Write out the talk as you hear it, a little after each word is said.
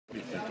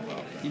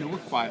We're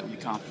quietly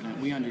confident.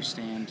 We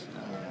understand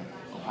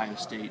Ohio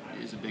State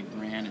is a big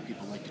brand and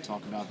people like to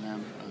talk about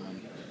them.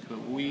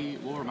 But we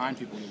will remind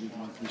people that we've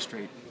won 3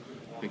 straight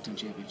Big Ten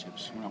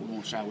championships. We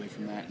won't shy away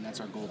from that, and that's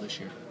our goal this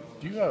year.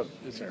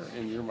 Is there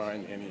in your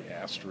mind any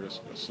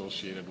asterisk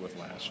associated with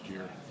last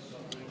year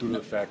due to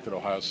the fact that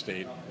Ohio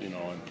State,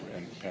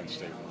 and Penn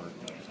State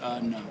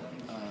weren't? No.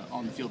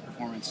 On the field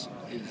performance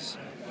is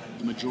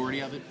the majority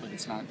of it, but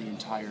it's not the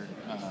entire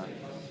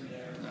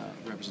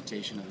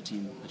representation of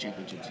the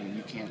championship team.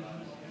 You can't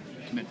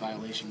commit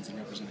violations and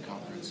represent a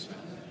conference.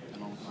 I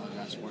don't know what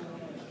that's for.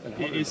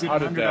 Is it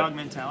an underdog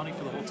mentality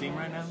for the whole team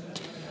right now?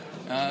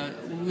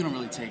 We don't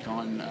really take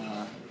on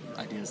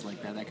ideas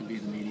like that. That can be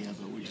the media,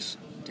 but we're just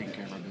taking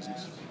care of our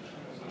business.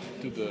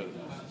 Did the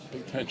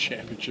Big Ten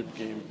championship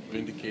game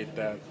vindicate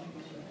that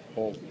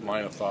whole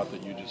line of thought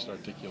that you just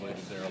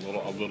articulated there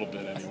a little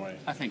bit anyway?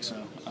 I think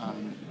so.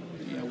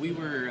 We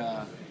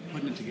were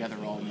putting it together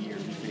all year.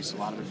 We faced a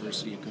lot of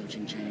adversity, a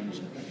coaching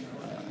change,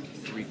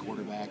 3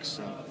 quarterbacks.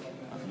 So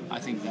I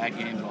think that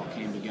game it all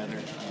came together.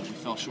 We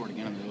fell short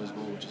again in the Rose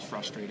Bowl, which is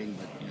frustrating,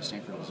 but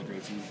Stanford was a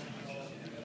great team.